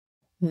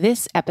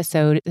This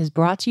episode is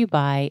brought to you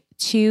by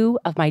two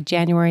of my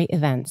January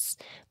events.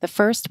 The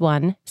first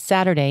one,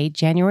 Saturday,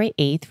 January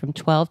 8th from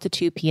 12 to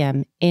 2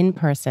 p.m. in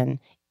person,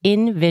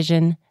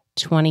 Envision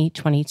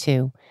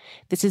 2022.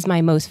 This is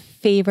my most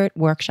favorite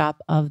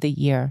workshop of the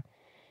year.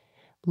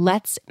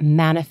 Let's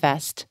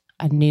manifest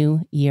a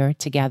new year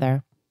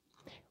together.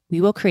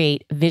 We will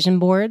create vision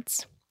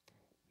boards,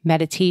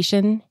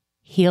 meditation,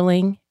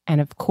 healing,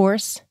 and of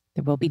course,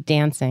 there will be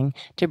dancing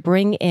to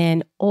bring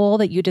in all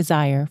that you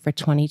desire for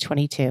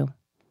 2022.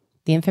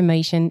 The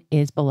information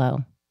is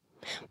below.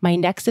 My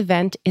next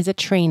event is a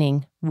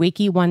training,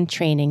 Reiki One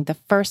training, the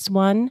first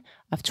one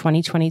of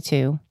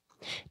 2022.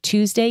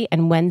 Tuesday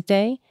and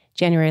Wednesday,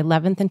 January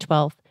 11th and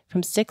 12th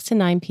from 6 to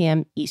 9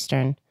 p.m.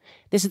 Eastern.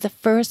 This is the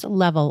first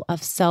level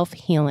of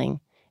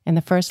self-healing and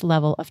the first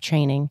level of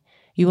training.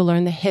 You will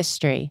learn the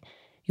history.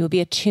 You will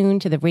be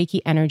attuned to the Reiki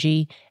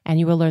energy, and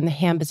you will learn the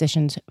hand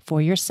positions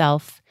for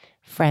yourself,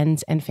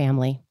 friends, and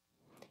family.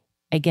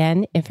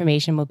 Again,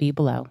 information will be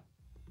below.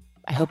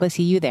 I hope I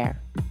see you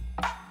there.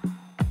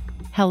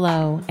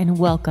 Hello, and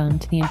welcome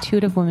to the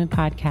Intuitive Woman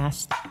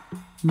Podcast.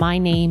 My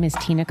name is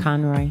Tina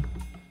Conroy.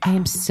 I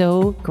am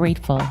so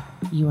grateful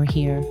you are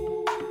here.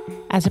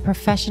 As a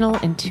professional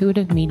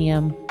intuitive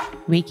medium,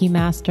 Reiki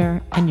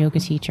master, and yoga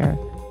teacher,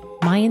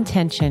 my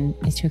intention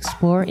is to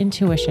explore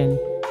intuition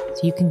so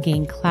you can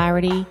gain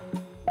clarity,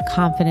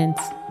 confidence,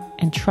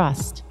 and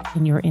trust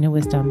in your inner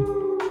wisdom.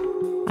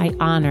 I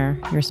honor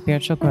your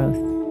spiritual growth.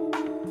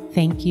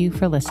 Thank you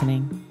for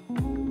listening.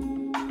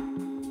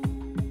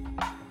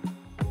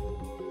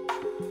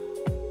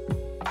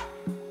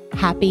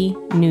 Happy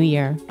New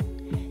Year.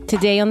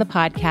 Today on the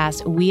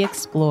podcast, we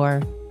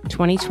explore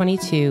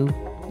 2022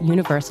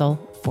 Universal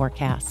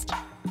Forecast.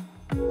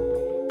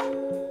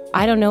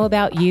 I don't know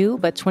about you,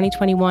 but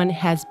 2021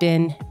 has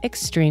been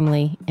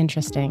extremely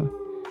interesting.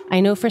 I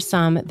know for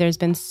some, there's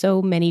been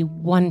so many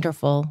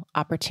wonderful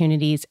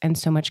opportunities and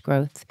so much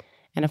growth.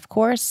 And of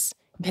course,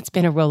 it's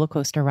been a roller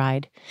coaster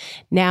ride.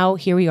 Now,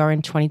 here we are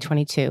in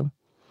 2022.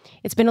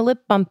 It's been a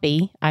little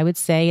bumpy, I would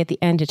say, at the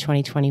end of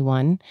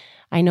 2021.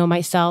 I know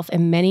myself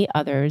and many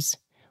others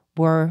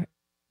were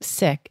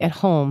sick at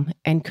home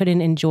and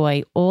couldn't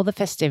enjoy all the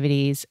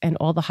festivities and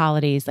all the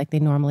holidays like they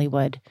normally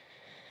would.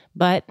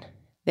 But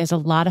there's a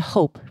lot of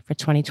hope for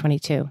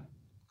 2022.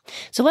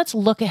 So let's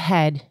look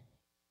ahead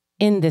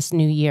in this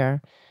new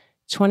year,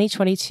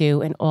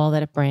 2022, and all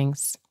that it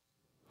brings.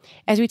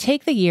 As we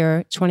take the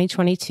year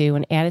 2022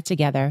 and add it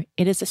together,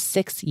 it is a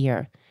 6th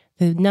year,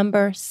 the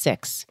number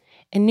 6.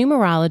 In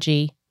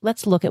numerology,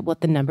 let's look at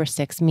what the number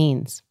 6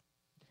 means.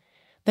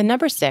 The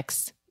number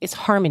 6 is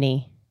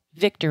harmony,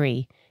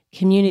 victory,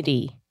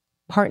 community,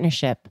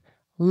 partnership,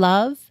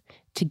 love,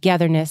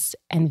 togetherness,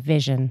 and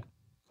vision.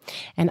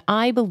 And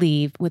I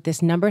believe with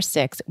this number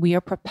 6, we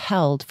are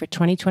propelled for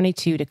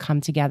 2022 to come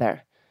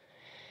together.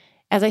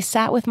 As I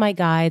sat with my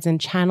guides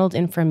and channeled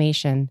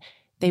information,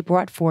 they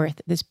brought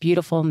forth this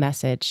beautiful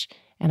message,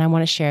 and I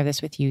want to share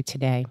this with you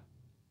today.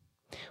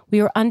 We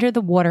are under the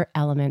water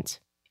element,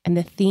 and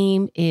the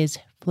theme is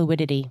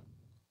fluidity.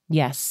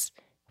 Yes,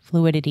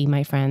 fluidity,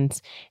 my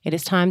friends. It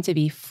is time to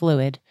be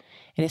fluid.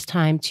 It is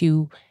time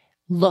to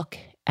look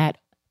at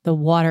the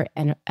water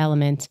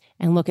element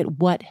and look at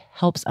what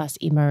helps us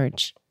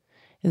emerge.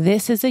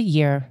 This is a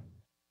year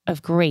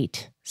of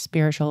great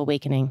spiritual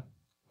awakening.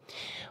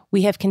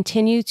 We have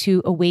continued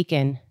to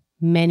awaken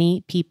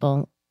many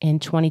people in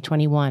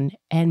 2021,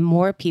 and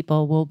more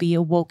people will be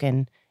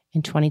awoken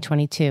in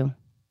 2022.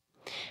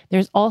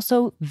 There's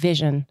also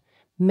vision,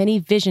 many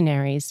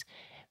visionaries,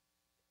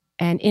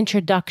 and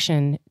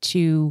introduction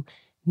to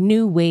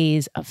new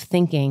ways of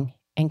thinking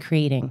and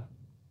creating.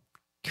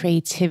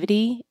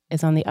 Creativity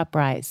is on the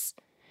uprise,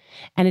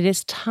 and it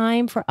is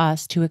time for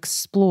us to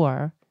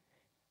explore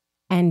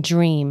and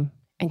dream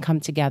and come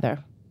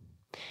together.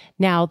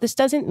 Now, this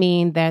doesn't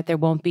mean that there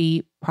won't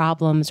be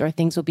problems or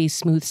things will be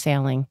smooth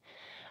sailing.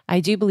 I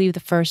do believe the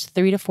first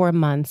 3 to 4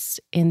 months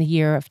in the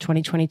year of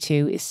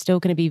 2022 is still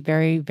going to be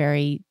very,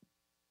 very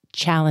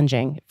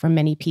challenging for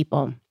many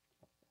people.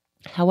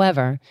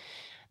 However,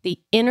 the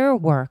inner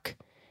work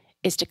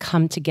is to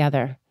come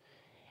together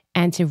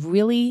and to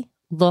really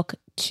look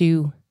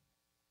to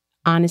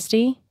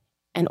honesty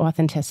and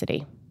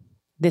authenticity.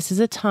 This is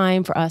a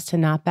time for us to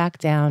not back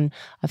down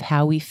of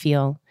how we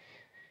feel.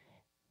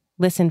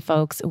 Listen,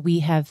 folks, we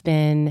have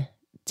been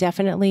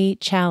definitely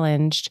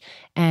challenged,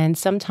 and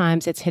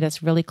sometimes it's hit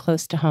us really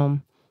close to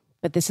home.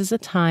 But this is a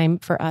time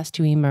for us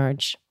to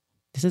emerge.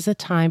 This is a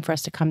time for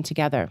us to come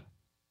together.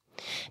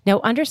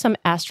 Now, under some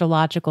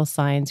astrological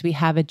signs, we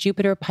have a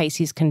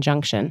Jupiter-Pisces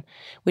conjunction,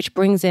 which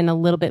brings in a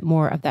little bit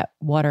more of that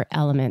water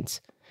element.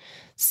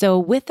 So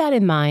with that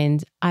in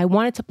mind, I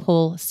wanted to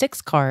pull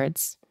 6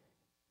 cards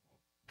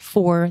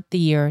for the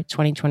year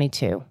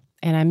 2022.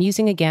 And I'm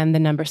using, again, the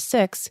number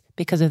 6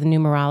 because of the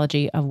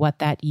numerology of what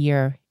that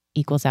year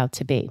equals out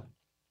to be.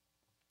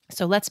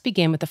 So let's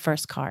begin with the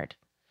first card.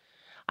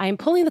 I am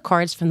pulling the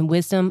cards from the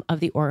Wisdom of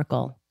the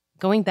Oracle,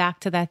 going back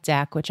to that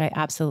deck, which I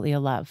absolutely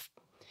love.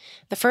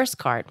 The first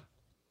card,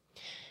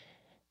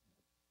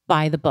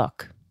 By the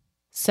Book.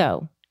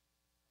 So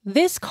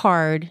this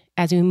card,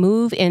 as we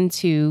move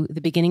into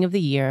the beginning of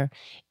the year,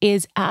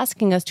 is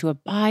asking us to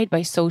abide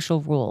by social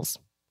rules,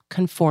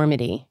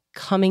 conformity,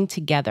 coming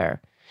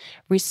together,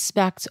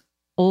 respect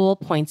all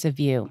points of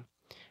view,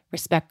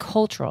 respect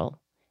cultural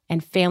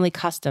and family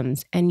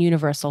customs and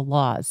universal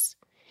laws.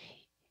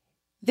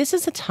 This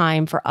is a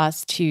time for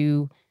us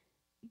to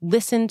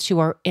listen to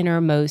our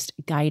innermost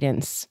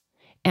guidance.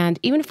 And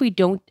even if we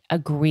don't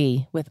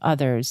agree with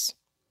others,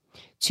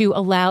 to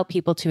allow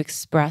people to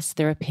express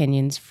their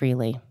opinions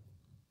freely.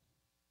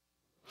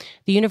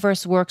 The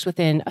universe works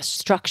within a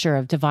structure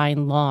of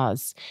divine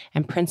laws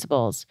and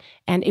principles,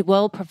 and it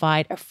will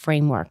provide a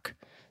framework.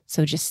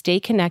 So just stay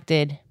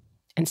connected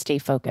and stay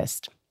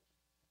focused.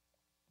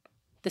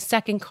 The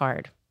second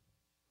card.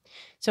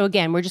 So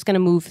again, we're just going to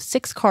move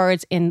 6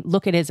 cards and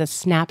look at it as a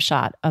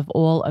snapshot of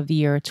all of the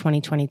year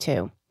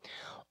 2022.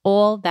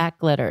 All that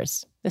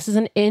glitters. This is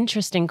an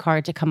interesting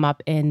card to come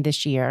up in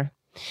this year.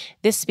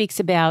 This speaks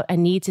about a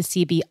need to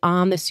see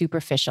beyond the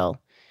superficial,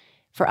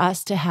 for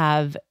us to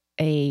have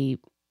a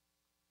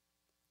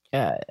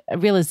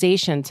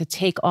realization to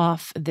take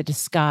off the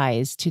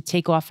disguise, to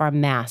take off our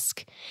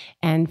mask,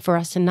 and for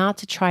us to not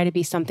to try to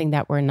be something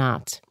that we're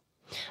not.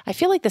 I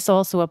feel like this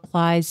also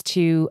applies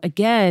to,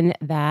 again,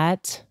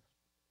 that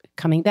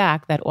coming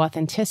back, that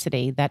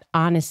authenticity, that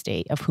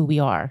honesty of who we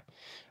are,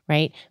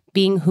 right?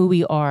 Being who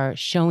we are,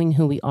 showing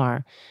who we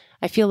are.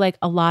 I feel like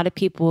a lot of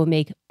people will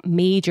make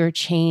major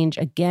change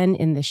again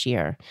in this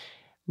year.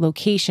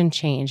 Location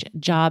change,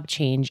 job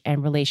change,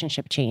 and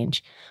relationship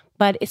change.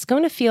 But it's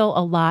going to feel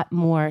a lot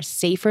more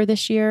safer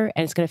this year,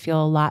 and it's going to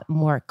feel a lot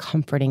more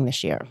comforting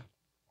this year.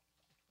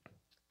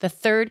 The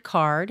third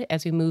card,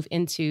 as we move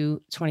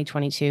into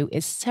 2022,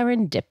 is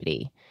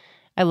Serendipity.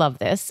 I love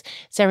this.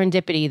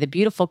 Serendipity, the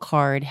beautiful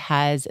card,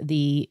 has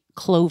the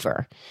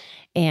clover.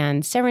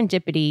 And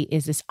serendipity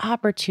is this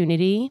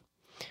opportunity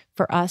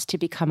for us to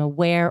become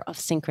aware of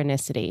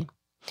synchronicity.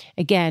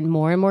 Again,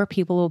 more and more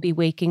people will be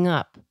waking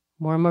up.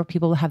 More and more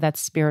people will have that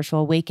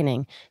spiritual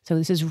awakening. So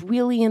this is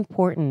really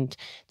important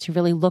to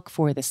really look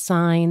for the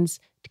signs,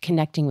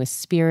 connecting with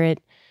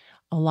spirit,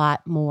 a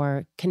lot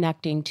more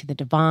connecting to the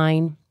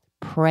divine,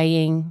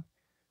 praying,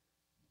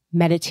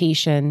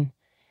 meditation,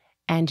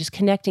 and just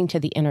connecting to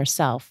the inner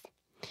self.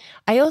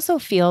 I also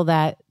feel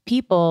that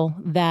people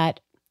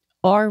that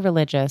are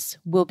religious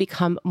will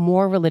become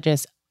more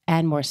religious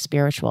and more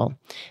spiritual.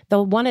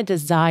 They'll want a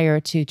desire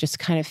to just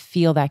kind of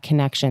feel that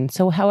connection.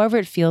 So however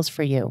it feels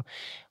for you,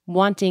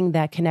 wanting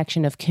that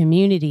connection of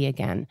community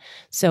again.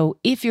 So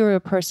if you're a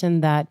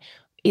person that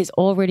is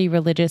already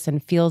religious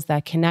and feels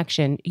that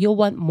connection, you'll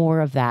want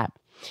more of that.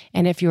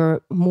 And if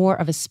you're more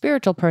of a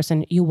spiritual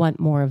person, you want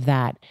more of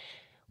that.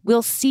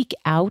 We'll seek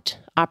out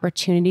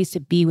opportunities to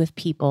be with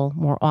people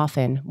more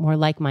often, more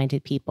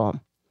like-minded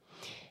people.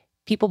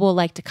 People will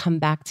like to come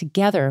back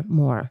together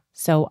more.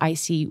 So I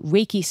see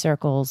Reiki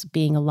circles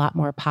being a lot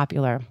more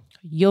popular,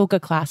 yoga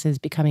classes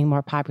becoming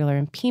more popular,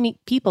 and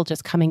people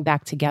just coming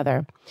back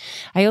together.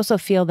 I also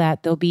feel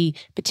that there'll be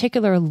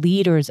particular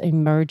leaders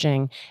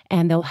emerging,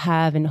 and they'll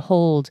have and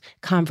hold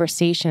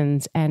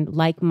conversations and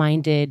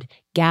like-minded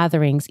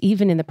gatherings,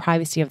 even in the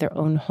privacy of their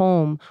own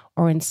home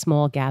or in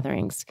small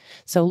gatherings.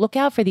 So look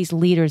out for these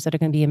leaders that are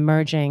going to be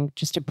emerging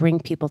just to bring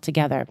people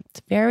together.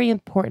 It's very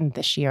important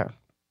this year.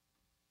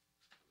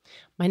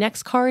 My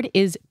next card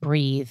is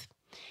Breathe.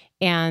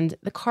 And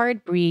the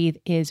card Breathe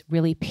is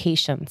really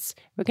patience.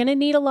 We're going to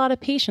need a lot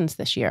of patience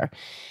this year.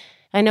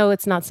 I know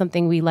it's not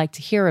something we like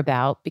to hear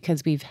about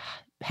because we've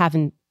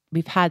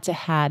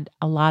had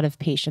a lot of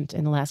patience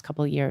in the last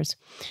couple of years.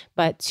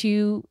 But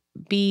to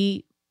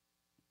be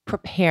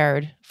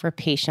prepared for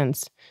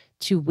patience,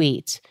 to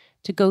wait,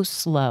 to go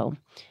slow,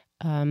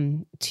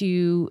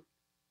 to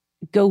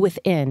go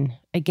within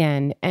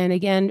again and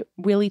again,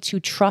 really to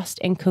trust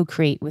and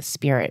co-create with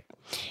spirit.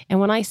 And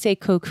when I say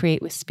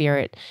co-create with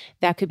spirit,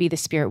 that could be the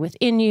spirit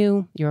within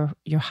you, your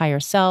higher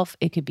self.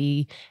 It could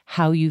be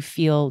how you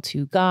feel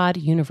to God,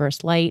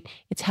 universe, light.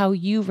 It's how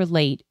you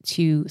relate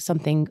to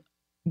something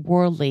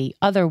worldly,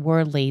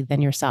 otherworldly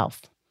than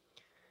yourself.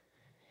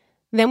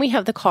 Then we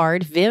have the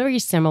card, very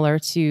similar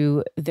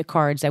to the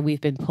cards that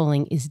we've been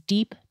pulling, is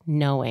Deep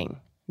Knowing.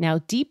 Now,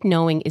 deep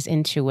knowing is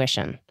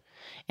intuition.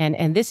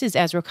 And this is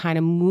as we're kind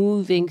of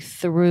moving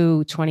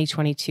through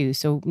 2022.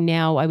 So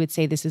now I would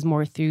say this is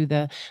more through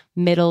the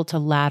middle to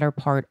latter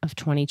part of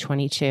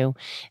 2022.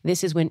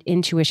 This is when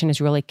intuition is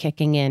really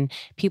kicking in.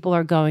 People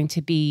are going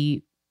to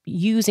be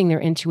using their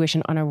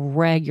intuition on a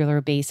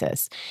regular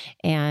basis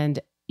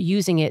and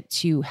using it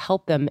to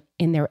help them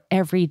in their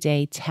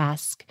everyday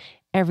task,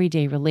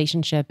 everyday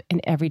relationship,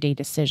 and everyday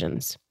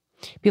decisions.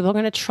 People are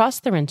going to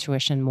trust their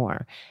intuition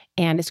more,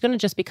 and it's going to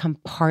just become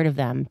part of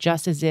them,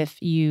 just as if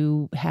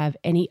you have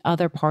any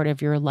other part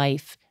of your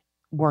life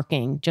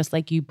working, just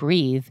like you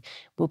breathe,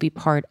 will be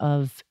part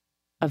of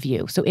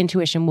you. So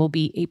intuition will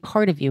be a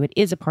part of you. It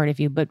is a part of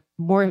you, but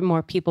more and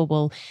more people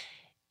will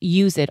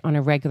use it on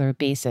a regular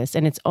basis.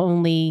 And it's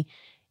only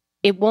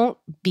It won't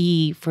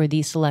be for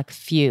the select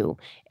few.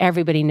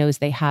 Everybody knows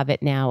they have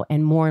it now,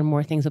 and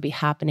more things will be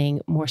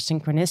happening more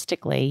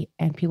synchronistically,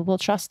 and people will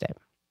trust it.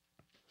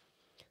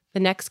 The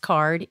next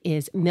card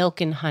is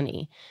Milk and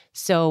Honey.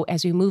 So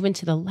as we move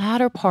into the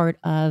latter part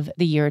of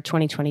the year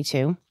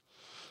 2022,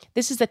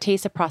 this is the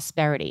taste of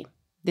prosperity.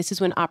 This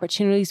is when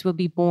opportunities will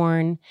be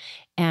born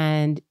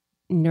and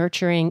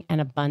nurturing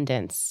and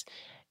abundance.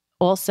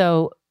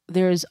 Also,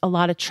 there's a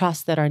lot of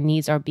trust that our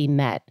needs are being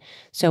met.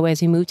 So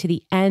as we move to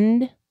the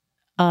end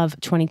of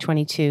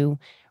 2022,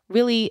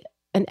 really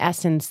an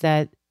essence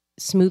that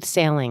smooth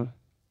sailing,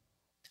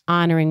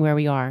 honoring where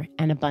we are,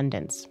 and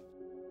abundance.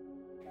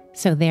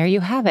 So there you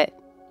have it,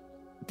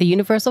 the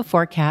universal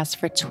forecast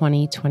for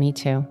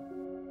 2022.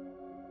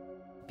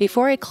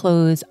 Before I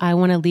close, I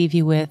want to leave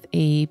you with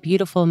a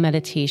beautiful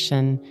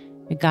meditation,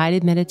 a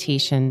guided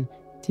meditation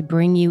to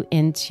bring you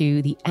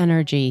into the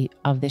energy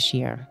of this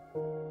year.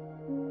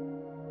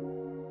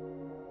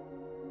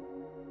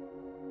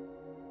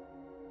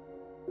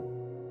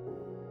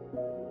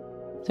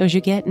 So as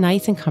you get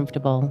nice and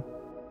comfortable,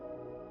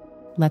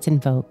 let's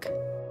invoke,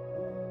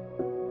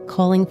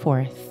 calling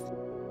forth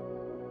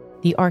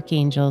the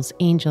archangels,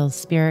 angels,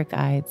 spirit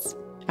guides,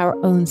 our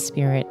own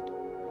spirit,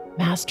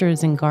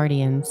 masters and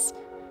guardians,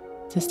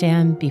 to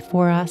stand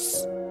before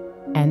us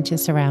and to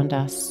surround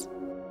us.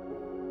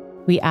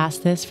 We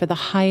ask this for the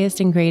highest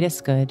and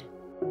greatest good.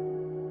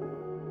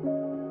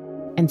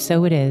 And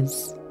so it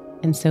is,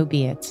 and so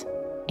be it.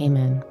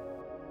 Amen.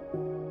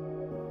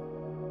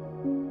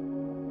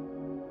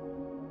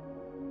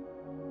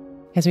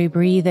 As we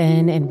breathe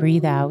in and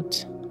breathe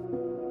out,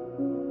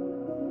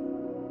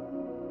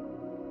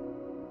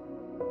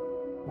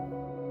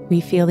 we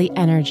feel the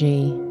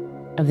energy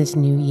of this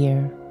new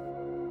year.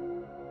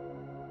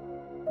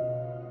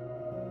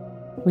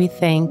 We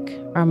thank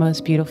our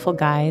most beautiful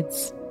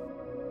guides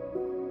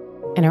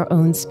and our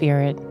own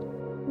spirit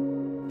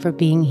for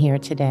being here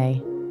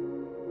today.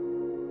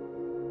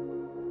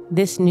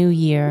 This new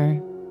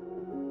year,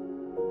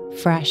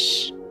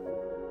 fresh,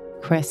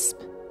 crisp,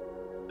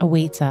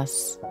 awaits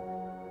us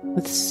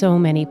with so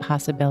many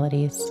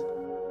possibilities.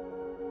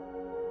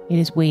 It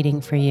is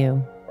waiting for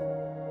you.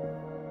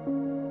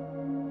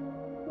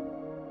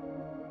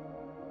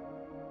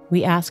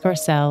 We ask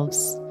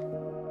ourselves,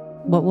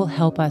 what will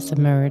help us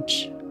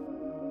emerge?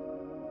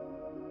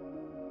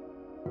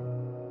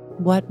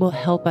 What will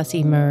help us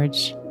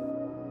emerge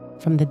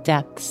from the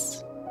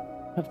depths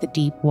of the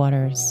deep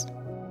waters?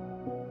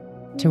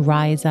 To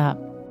rise up,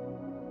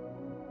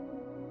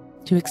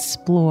 to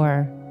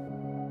explore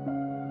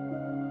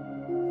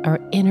our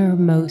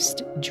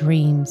innermost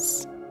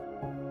dreams,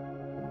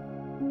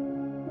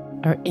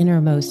 our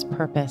innermost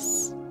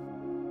purpose.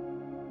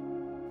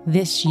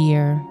 This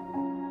year,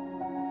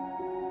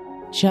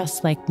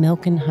 just like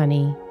milk and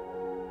honey,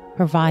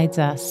 provides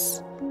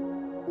us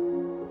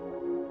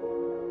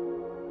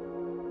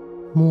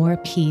more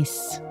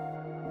peace,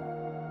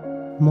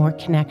 more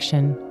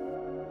connection,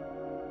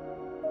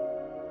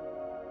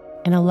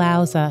 and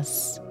allows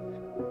us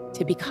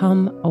to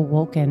become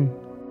awoken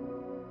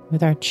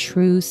with our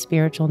true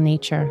spiritual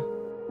nature.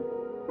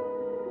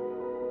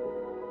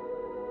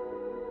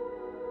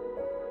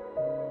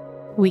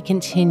 We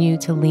continue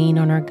to lean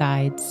on our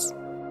guides,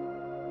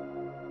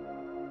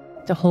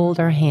 to hold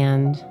our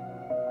hand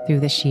through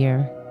this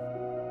year.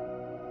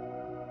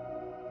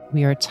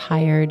 We are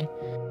tired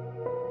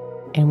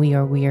and we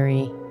are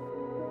weary,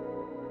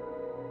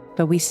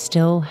 but we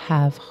still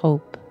have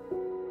hope.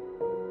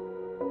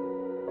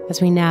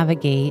 As we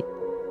navigate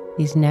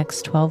these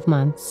next 12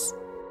 months,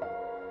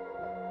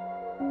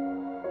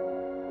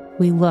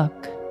 we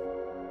look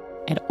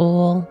at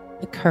all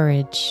the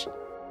courage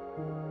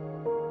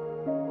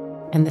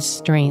and the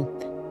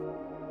strength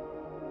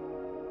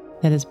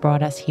that has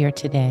brought us here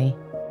today.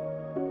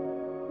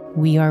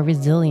 We are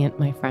resilient,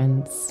 my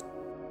friends.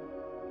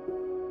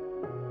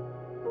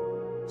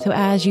 So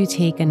as you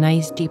take a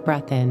nice deep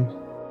breath in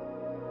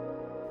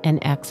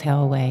and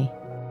exhale away,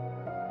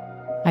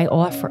 I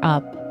offer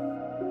up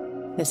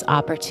this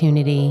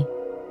opportunity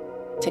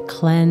to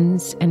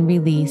cleanse and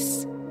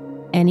release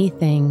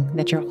anything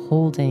that you're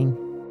holding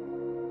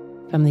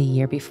from the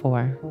year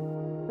before.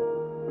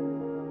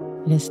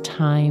 It is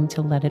time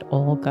to let it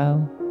all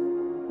go.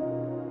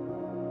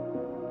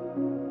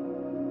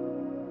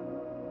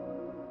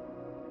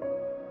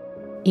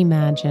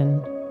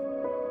 Imagine,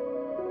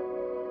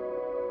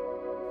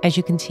 as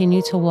you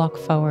continue to walk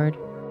forward,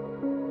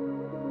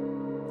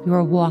 you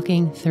are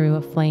walking through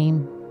a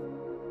flame.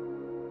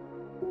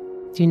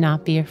 Do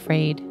not be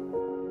afraid.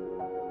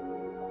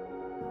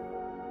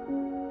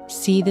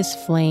 See this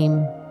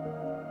flame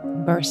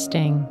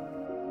bursting,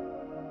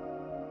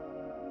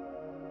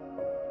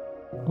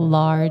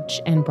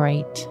 large and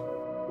bright.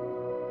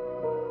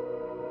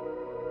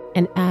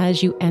 And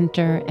as you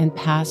enter and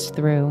pass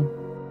through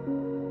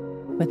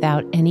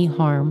without any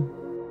harm,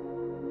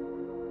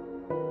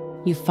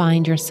 you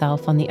find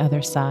yourself on the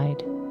other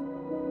side.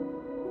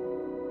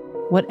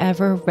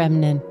 Whatever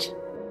remnant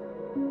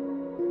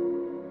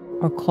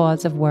or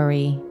cause of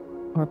worry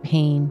or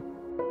pain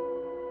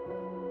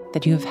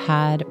that you have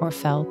had or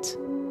felt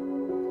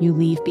you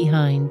leave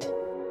behind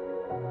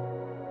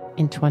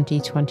in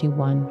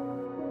 2021.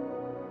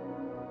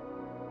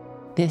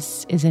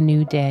 This is a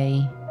new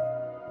day.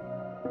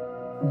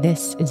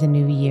 This is a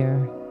new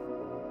year.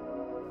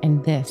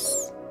 And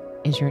this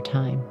is your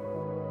time.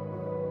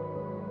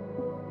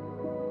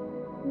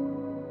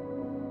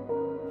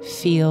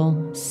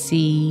 Feel,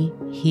 see,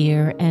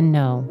 hear, and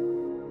know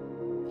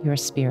your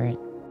spirit.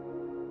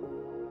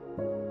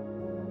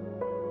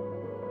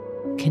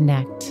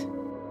 Connect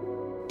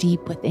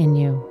deep within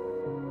you.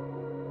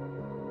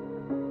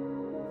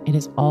 It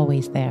is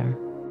always there.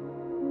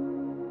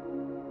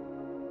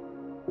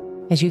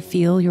 As you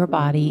feel your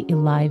body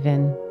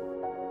enliven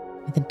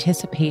with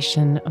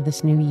anticipation of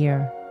this new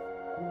year,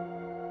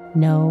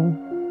 know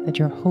that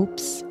your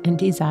hopes and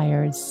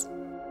desires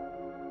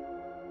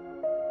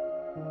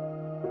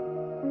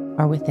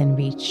are within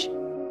reach.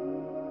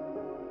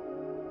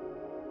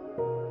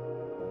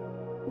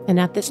 And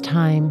at this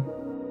time,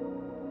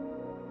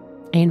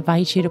 I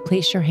invite you to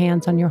place your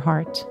hands on your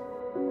heart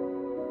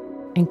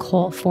and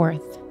call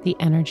forth the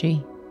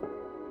energy.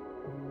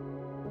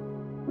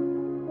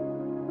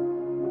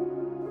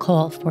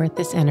 Call forth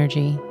this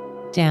energy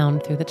down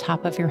through the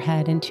top of your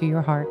head into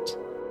your heart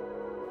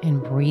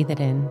and breathe it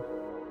in.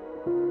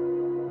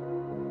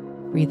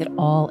 Breathe it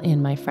all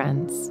in, my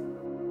friends.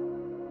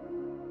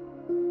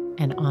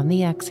 And on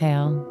the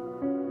exhale,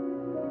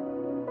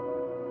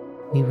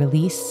 we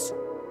release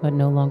what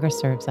no longer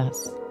serves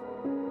us.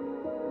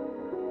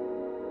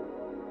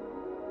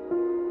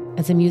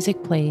 As the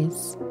music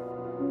plays,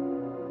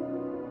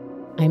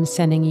 I'm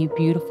sending you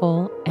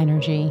beautiful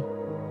energy,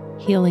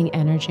 healing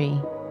energy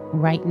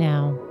right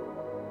now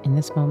in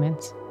this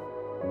moment.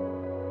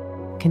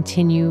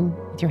 Continue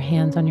with your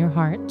hands on your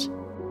heart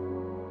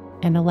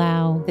and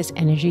allow this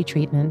energy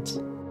treatment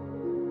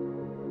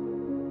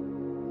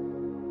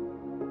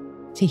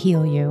to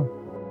heal you,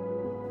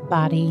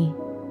 body,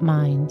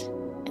 mind,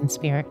 and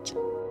spirit.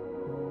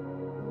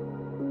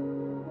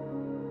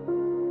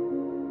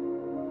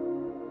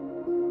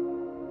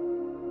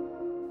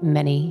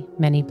 Many,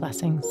 many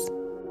blessings.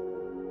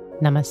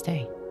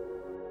 Namaste.